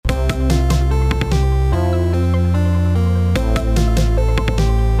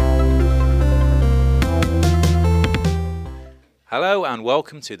Hello and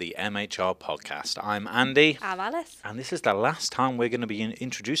welcome to the MHR podcast. I'm Andy. I'm Alice. And this is the last time we're going to be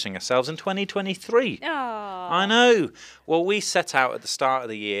introducing ourselves in 2023. Aww. I know. Well, we set out at the start of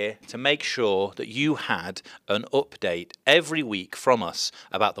the year to make sure that you had an update every week from us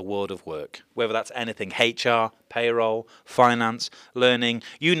about the world of work, whether that's anything HR, payroll, finance, learning,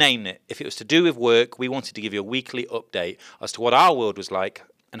 you name it. If it was to do with work, we wanted to give you a weekly update as to what our world was like.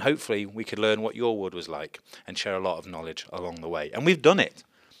 And hopefully we could learn what your world was like and share a lot of knowledge along the way. And we've done it.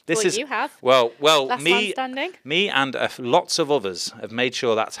 You have. Well, Last man me standing. and lots of others have made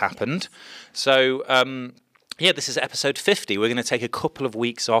sure that's happened. So, this is episode 50. We're going to take a couple of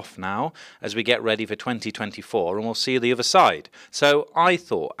weeks off now as we get ready for 2024, and we'll see you the other side. So I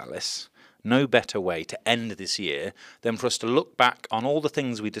thought, Alice, no better way to end this year than for us to look back on all the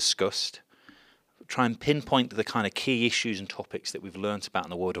things we discussed, try and pinpoint the kind of key issues and topics that we've learnt about in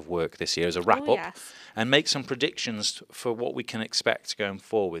the world of work this year as a wrap-up, Yes. and make some predictions for what we can expect going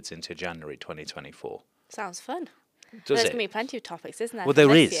forwards into January 2024. Sounds fun. Does There's it? going to be plenty of topics, isn't there? Well, for there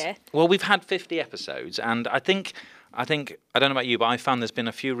this is. Year? Well, we've had 50 episodes, and I think I don't know about you, but I found there's been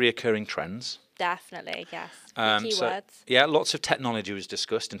a few reoccurring trends. Definitely, yes. So, Keywords. lots of technology was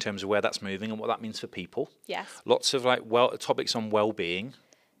discussed in terms of where that's moving and what that means for people. Yes. Lots of topics on well-being.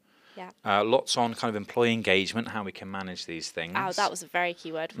 Yeah. Lots on kind of employee engagement, how we can manage these things. Oh, that was a very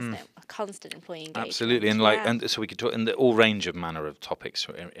key word, wasn't it? A constant employee engagement. Absolutely, and and so we could talk in the all range of manner of topics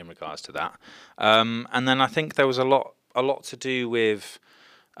in regards to that. And then I think there was a lot to do with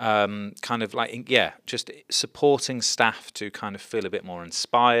just supporting staff to kind of feel a bit more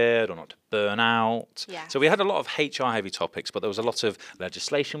inspired or not to burn out. Yeah. So we had a lot of HR heavy topics, but there was a lot of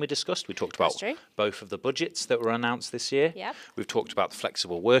legislation we discussed. We talked about both of the budgets that were announced this year. Yep. We've talked about the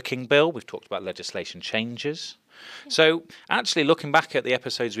flexible working bill. We've talked about legislation changes. Yeah. So actually looking back at the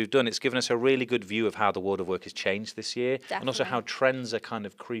episodes we've done, it's given us a really good view of how the world of work has changed this year. Definitely. And also how trends are kind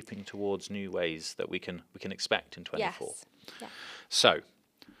of creeping towards new ways that we can expect in 24. Yes. Yeah. So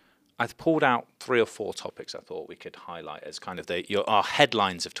I've pulled out 3 or 4 topics I thought we could highlight as kind of our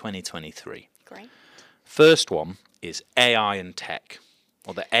headlines of 2023. Great. First one is AI and tech,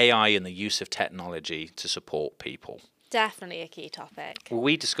 or the AI and the use of technology to support people. Definitely a key topic. Well,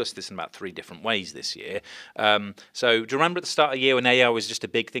 we discussed this in about 3 different ways this year. So do you remember at the start of the year when AI was just a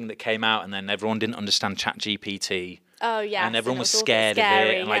big thing that came out and then everyone didn't understand ChatGPT? Oh, yeah. And everyone was scared of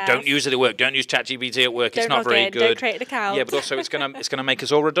it. And don't use it at work. Don't use ChatGPT at work. It's not very good. Don't create an account. Yeah, but also it's gonna make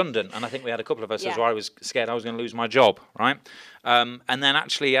us all redundant. And I think we had a couple of us where I was scared I was going to lose my job, right? And then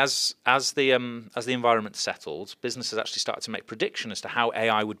actually, as the environment settled, businesses actually started to make predictions as to how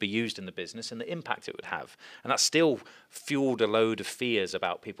AI would be used in the business and the impact it would have. And that still fueled a load of fears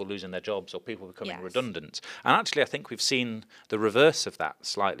about people losing their jobs or people becoming redundant. And actually, I think we've seen the reverse of that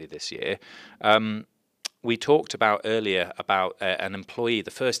slightly this year. We talked about earlier about an employee.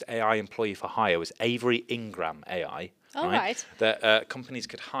 The first AI employee for hire was Avery Ingram AI. Right. That companies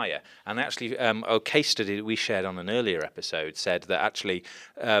could hire. And actually, a case study that we shared on an earlier episode said that actually,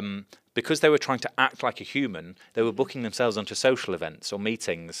 because they were trying to act like a human, they were booking themselves onto social events or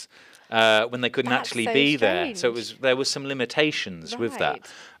meetings when they couldn't actually be there. So there was some limitations with that.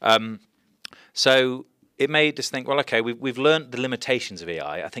 So it made us think, well, okay, we've learned the limitations of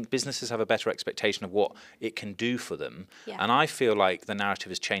AI. I think businesses have a better expectation of what it can do for them. Yeah. And I feel like the narrative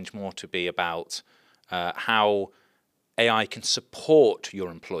has changed more to be about how AI can support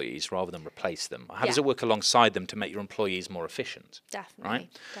your employees rather than replace them. How does it work alongside them to make your employees more efficient? Definitely.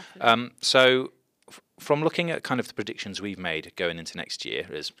 Right? Definitely. So from looking at kind of the predictions we've made going into next year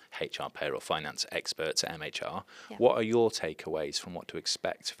as HR, payroll, finance experts at MHR, what are your takeaways from what to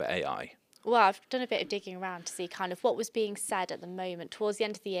expect for AI? Well, I've done a bit of digging around to see kind of what was being said at the moment towards the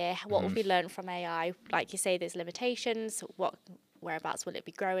end of the year, what will be learned from AI. Like you say, there's limitations, whereabouts will it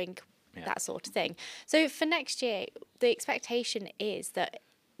be growing, that sort of thing. So for next year, the expectation is that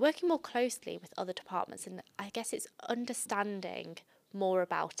working more closely with other departments, and I guess it's understanding more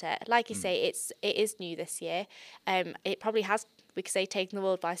about it. Like you say, it is new this year. It probably has, we could say, taken the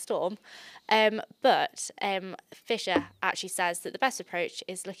world by storm. But Fisher actually says that the best approach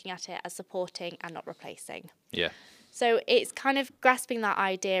is looking at it as supporting and not replacing. Yeah. So it's kind of grasping that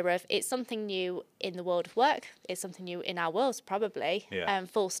idea of it's something new in the world of work. It's something new in our worlds, probably.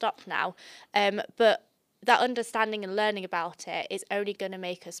 Full stop now. But that understanding and learning about it is only going to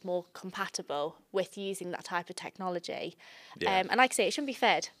make us more compatible with using that type of technology. And like I say, it shouldn't be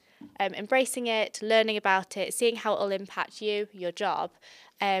feared. Embracing it, learning about it, seeing how it will impact you, your job,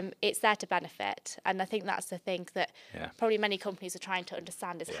 it's there to benefit. And I think that's the thing that probably many companies are trying to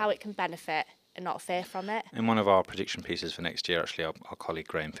understand is how it can benefit and not fear from it. In one of our prediction pieces for next year, actually, our colleague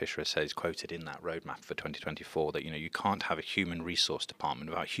Graham Fisher says, quoted in that roadmap for 2024, that you can't have a human resource department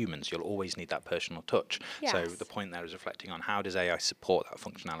without humans. You'll always need that personal touch. Yes. So the point there is reflecting on how does AI support that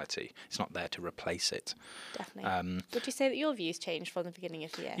functionality. It's not there to replace it. Definitely. Would you say that your views changed from the beginning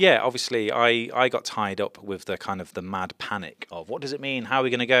of the year? Yeah, obviously, I got tied up with the kind of the mad panic of what does it mean? How are we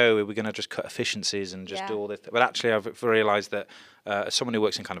going to go? Are we going to just cut efficiencies and just do all this? But actually, I've realised that as someone who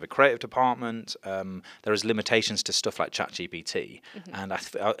works in kind of a creative department, there is limitations to stuff like ChatGPT. And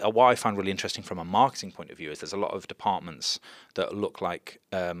what I find really interesting from a marketing point of view is there's a lot of departments that look like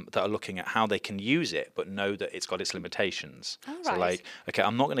that are looking at how they can use it, but know that it's got its limitations. So like, okay,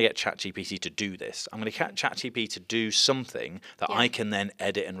 I'm not going to get ChatGPT to do this. I'm going to get ChatGPT to do something that I can then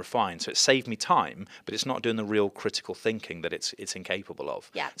edit and refine. So it saved me time, but it's not doing the real critical thinking that it's incapable of.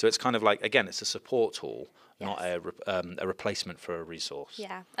 So it's kind of like, again, it's a support tool, not a replacement for a resource.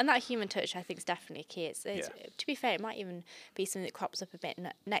 Yeah, and that human touch, I think, is definitely key. It's to be fair, it might even be something that crops up a bit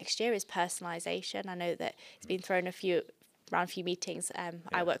next year is personalisation. I know that it's been thrown around a few meetings.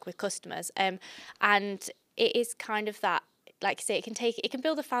 I work with customers, and it is kind of that. Like I say, it can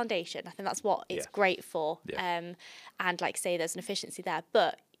build a foundation. I think that's what it's great for. And like I say, there's an efficiency there,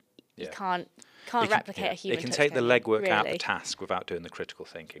 but you can't replicate a human touch. It can take the legwork out of the task without doing the critical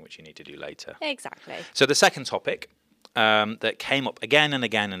thinking, which you need to do later. Exactly. So the second topic that came up again and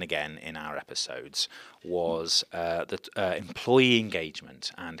again and again in our episodes was employee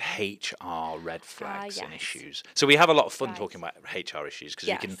engagement and HR red flags and issues. So we have a lot of fun talking about HR issues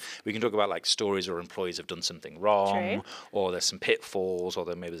because we can talk about like stories where employees have done something wrong, or there's some pitfalls, or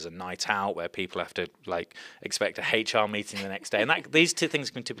maybe there's a night out where people have to like expect a HR meeting the next day, and these two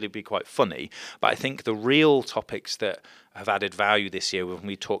things can typically be quite funny. But I think the real topics that have added value this year when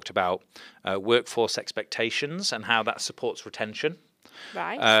we talked about workforce expectations and how that supports retention.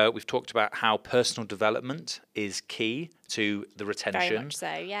 We've talked about how personal development is key to the retention. Very much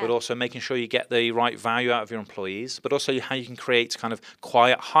so, yeah. But also making sure you get the right value out of your employees, but also how you can create kind of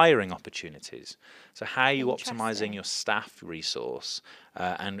quiet hiring opportunities. So how are you optimizing your staff resource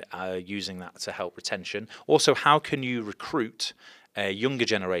and using that to help retention? Also, how can you recruit a younger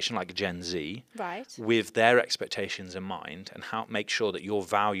generation like Gen Z with their expectations in mind, and how make sure that your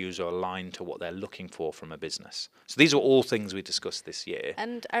values are aligned to what they're looking for from a business. So these are all things we discussed this year.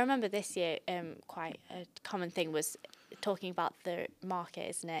 And I remember this year quite a common thing was talking about the market,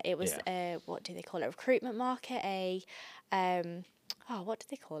 isn't it? It was what do they call it? A recruitment market, what do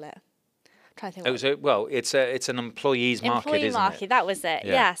they call it? Trying to think it's an employees market, isn't it? That was it.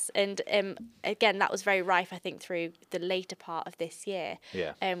 Yes, and again, that was very rife, I think, through the later part of this year.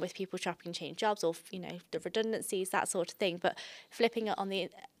 With people chopping and changing jobs, or the redundancies, that sort of thing. But flipping it on the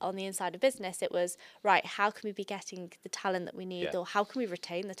inside of business, it was how can we be getting the talent that we need, or how can we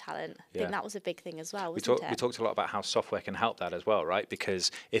retain the talent? I think that was a big thing as well. We talked a lot about how software can help that as well, right?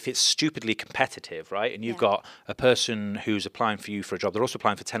 Because if it's stupidly competitive, right, and you've got a person who's applying for you for a job, they're also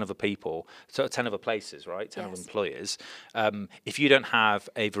applying for 10 other people. So 10 other places, right? 10 other employers. If you don't have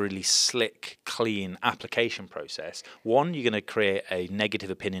a really slick, clean application process, one, you're going to create a negative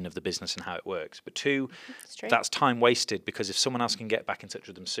opinion of the business and how it works. But two, that's time wasted, because if someone else can get back in touch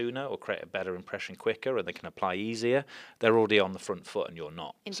with them sooner or create a better impression quicker, and they can apply easier, they're already on the front foot and you're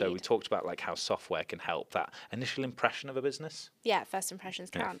not. Indeed. So we talked about like how software can help that initial impression of a business. Yeah, first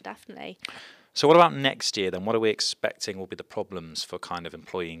impressions count, definitely. So what about next year then? What are we expecting will be the problems for kind of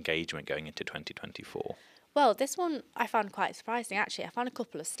employee engagement going into 2024? Well, this one I found quite surprising, actually. I found a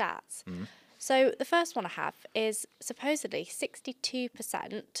couple of stats. So the first one I have is supposedly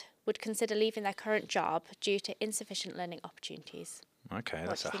 62% would consider leaving their current job due to insufficient learning opportunities. Okay,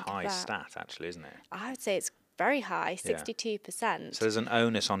 that's a high stat, actually, isn't it? I would say it's very high, 62%. So there's an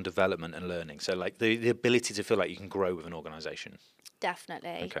onus on development and learning. So like the ability to feel like you can grow with an organisation.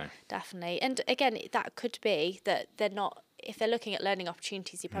 Definitely. Okay. Definitely. And again, that could be that they're not, if they're looking at learning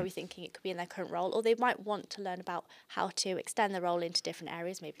opportunities, you're probably thinking it could be in their current role, or they might want to learn about how to extend their role into different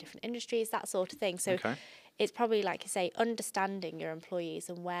areas, maybe different industries, that sort of thing. So it's probably, like you say, understanding your employees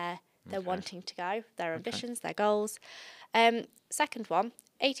and where they're wanting to go, their ambitions, their goals. Second one,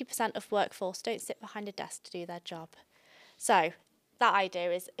 80% of workforce don't sit behind a desk to do their job. So that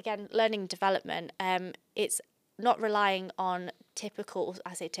idea is, again, learning and development. It's not relying on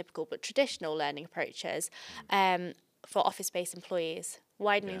but traditional learning approaches for office-based employees.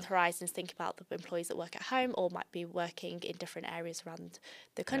 Widening the horizons, think about the employees that work at home or might be working in different areas around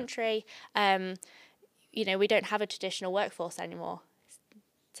the country. We don't have a traditional workforce anymore,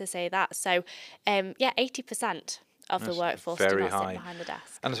 to say that. So, 80% of the workforce do not sit behind the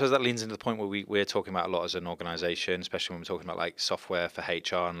desk. And I suppose that leans into the point where we're talking about a lot as an organisation, especially when we're talking about like software for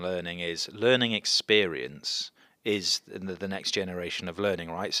HR and learning, is learning experience is the next generation of learning,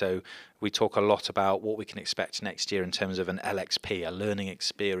 right? So we talk a lot about what we can expect next year in terms of an LXP, a learning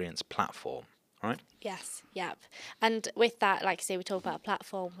experience platform, right? Yes, yep. And with that, like I say, we talk about a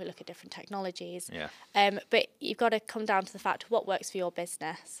platform, we look at different technologies. Yeah. But you've got to come down to the fact what works for your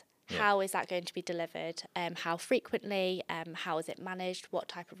business. Yeah. How is that going to be delivered? How frequently? How is it managed? What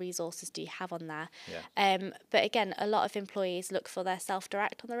type of resources do you have on there? Yeah. But again, a lot of employees look for their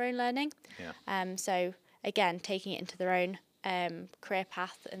self-direct on their own learning. Yeah. So again, taking it into their own career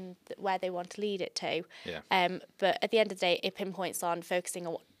path and where they want to lead it to. Yeah. But at the end of the day, it pinpoints on focusing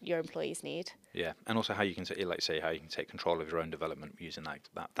on what your employees need. Yeah, and also how you can, how you can take control of your own development using that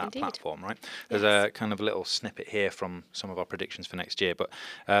Indeed. platform, right? There's a kind of little snippet here from some of our predictions for next year, but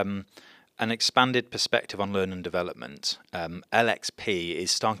an expanded perspective on learn and development. LXP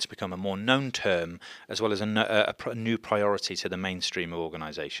is starting to become a more known term, as well as a new priority to the mainstream of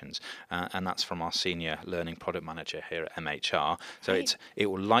organisations, and that's from our senior learning product manager here at MHR. So it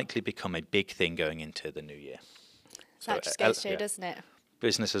will likely become a big thing going into the new year. That just goes through, doesn't it?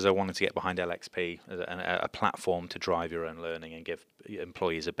 Businesses are wanting to get behind LXP as a platform to drive your own learning and give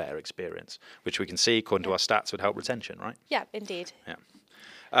employees a better experience, which we can see, according to our stats, would help retention, right? Yeah, indeed. Yeah.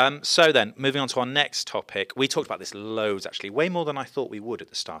 So then, moving on to our next topic, we talked about this loads, actually, way more than I thought we would at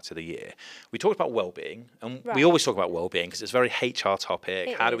the start of the year. We talked about well-being, and we always talk about well-being because it's a very HR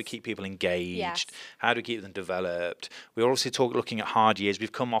topic. How do we keep people engaged? Yes. How do we keep them developed? We're also looking at hard years.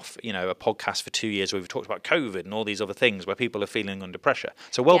 We've come off, a podcast for 2 years where we've talked about COVID and all these other things where people are feeling under pressure.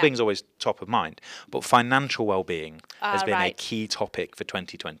 So well-being is always top of mind. But financial well-being has been a key topic for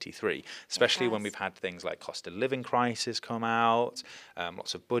 2023, especially when we've had things like cost of living crisis come out,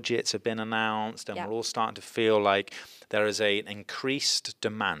 lots of budgets have been announced, and we're all starting to feel like there is an increased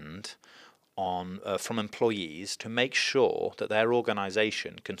demand on from employees to make sure that their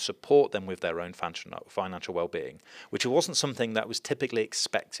organisation can support them with their own financial well-being, which wasn't something that was typically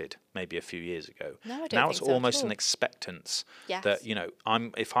expected maybe a few years ago. No, I don't now think it's so almost at all. an expectance Yes. that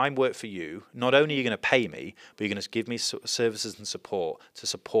if I work for you, not only are you going to pay me, but you're going to give me services and support to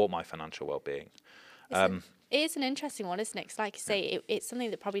support my financial well-being. It is an interesting one, isn't it? 'Cause like you say, it's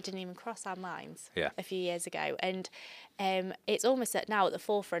something that probably didn't even cross our minds a few years ago. And it's almost now at the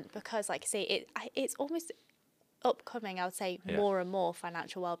forefront because, like I say, it's almost upcoming, I would say, more and more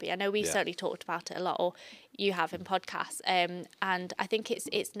financial well-being. I know we've certainly talked about it a lot, or you have in podcasts. And I think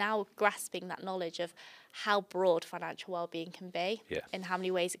it's now grasping that knowledge of how broad financial well-being can be and how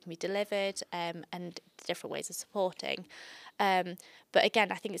many ways it can be delivered and different ways of supporting. But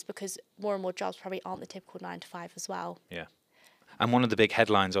again, I think it's because more and more jobs probably aren't the typical 9 to 5 as well. Yeah. And one of the big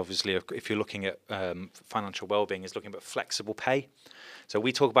headlines, obviously, if you're looking at financial well-being, is looking at flexible pay. So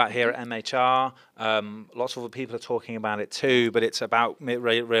we talk about here at MHR, lots of other people are talking about it too, but it's about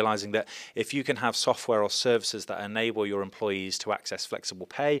realizing that if you can have software or services that enable your employees to access flexible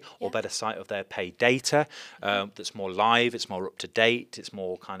pay or better sight of their pay data, that's more live, it's more up to date, it's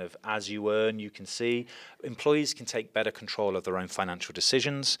more kind of as you earn, you can see, employees can take better control of their own financial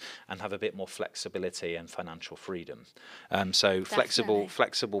decisions and have a bit more flexibility and financial freedom. So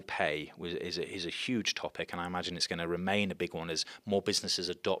flexible pay is a huge topic, and I imagine it's going to remain a big one as more businesses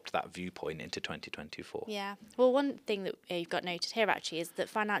adopt that viewpoint into 2024. Yeah. Well, one thing that you've got noted here actually is that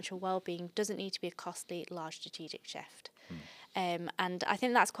financial well-being doesn't need to be a costly, large strategic shift. And I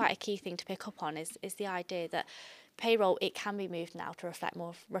think that's quite a key thing to pick up on is the idea that payroll, it can be moved now to reflect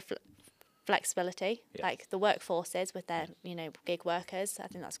more flexibility, like the workforces with their, gig workers. I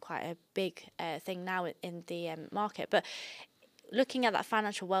think that's quite a big thing now in the market. But looking at that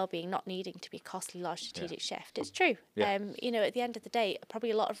financial well-being not needing to be costly, large strategic shift, it's true. At the end of the day,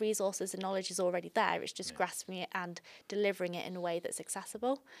 probably a lot of resources and knowledge is already there. It's just grasping it and delivering it in a way that's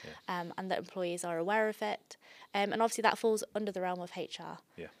accessible and that employees are aware of it. And obviously that falls under the realm of HR.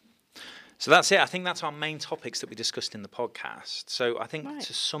 Yeah. So that's it. I think that's our main topics that we discussed in the podcast. So I think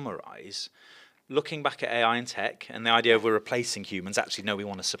to summarise, looking back at AI and tech and the idea of we're replacing humans, actually, no, we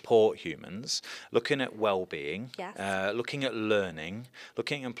want to support humans. Looking at well-being, looking at learning,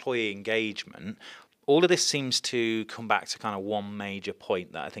 looking at employee engagement, all of this seems to come back to kind of one major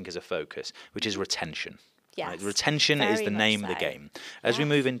point that I think is a focus, which is retention. Yes, right? Retention is the name of the game. As we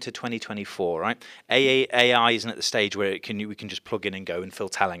move into 2024, right? AI isn't at the stage where we can just plug in and go and fill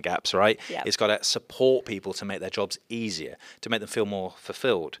talent gaps, right? Yep. It's got to support people to make their jobs easier, to make them feel more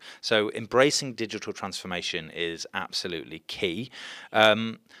fulfilled. So embracing digital transformation is absolutely key.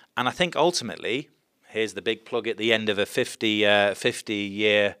 And I think ultimately, here's the big plug at the end of a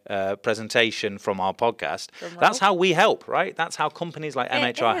 50-year presentation from our podcast. That's how we help, right? That's how companies like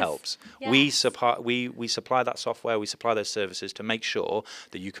MHR helps. Yes. We supply that software, we supply those services to make sure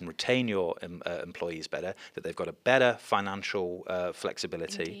that you can retain your employees better, that they've got a better financial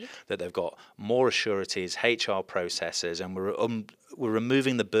flexibility, that they've got more assurities, HR processes, and we're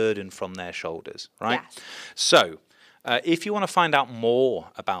removing the burden from their shoulders, right? Yes. So, if you want to find out more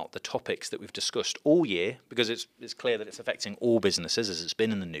about the topics that we've discussed all year, because it's clear that it's affecting all businesses as it's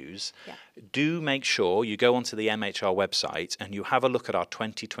been in the news, do make sure you go onto the MHR website and you have a look at our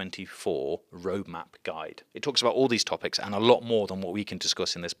 2024 roadmap guide. It talks about all these topics and a lot more than what we can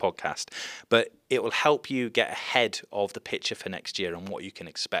discuss in this podcast, but it will help you get ahead of the picture for next year and what you can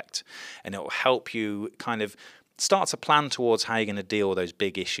expect, and it will help you kind of start to plan towards how you're going to deal with those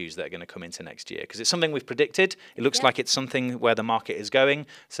big issues that are going to come into next year, because it's something we've predicted. It looks like it's something where the market is going.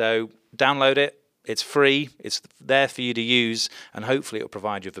 So download it. It's free. It's there for you to use, and hopefully it will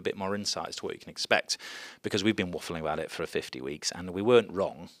provide you with a bit more insight as to what you can expect, because we've been waffling about it for 50 weeks and we weren't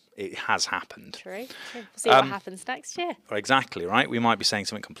wrong. It has happened. True. We'll see what happens next year. Exactly, right? We might be saying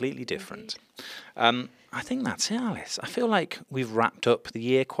something completely different. I think that's it, Alice. I feel like we've wrapped up the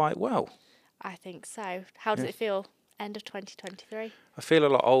year quite well. I think so. How does it feel? End of 2023? I feel a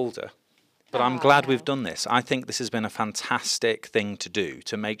lot older, but I'm glad we've done this. I think this has been a fantastic thing to do,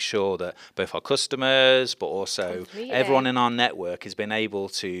 to make sure that both our customers, but also everyone in our network has been able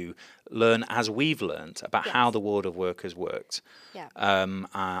to learn as we've learned about how the world of work has worked.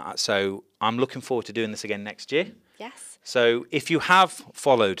 Yeah. So I'm looking forward to doing this again next year. Yes. So if you have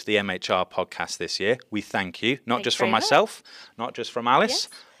followed the MHR podcast this year, we thank you, not just from myself, not just from Alice,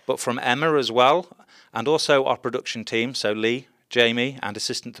 but from Emma as well, and also our production team, so Lee, Jamie, and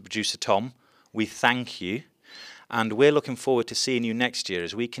assistant producer Tom. We thank you, and we're looking forward to seeing you next year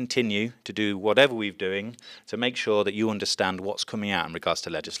as we continue to do whatever we're doing to make sure that you understand what's coming out in regards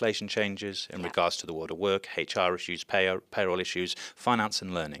to legislation changes, in regards to the world of work, HR issues, payroll issues, finance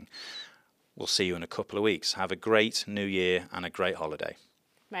and learning. We'll see you in a couple of weeks. Have a great new year and a great holiday.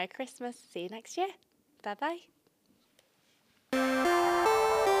 Merry Christmas. See you next year. Bye-bye.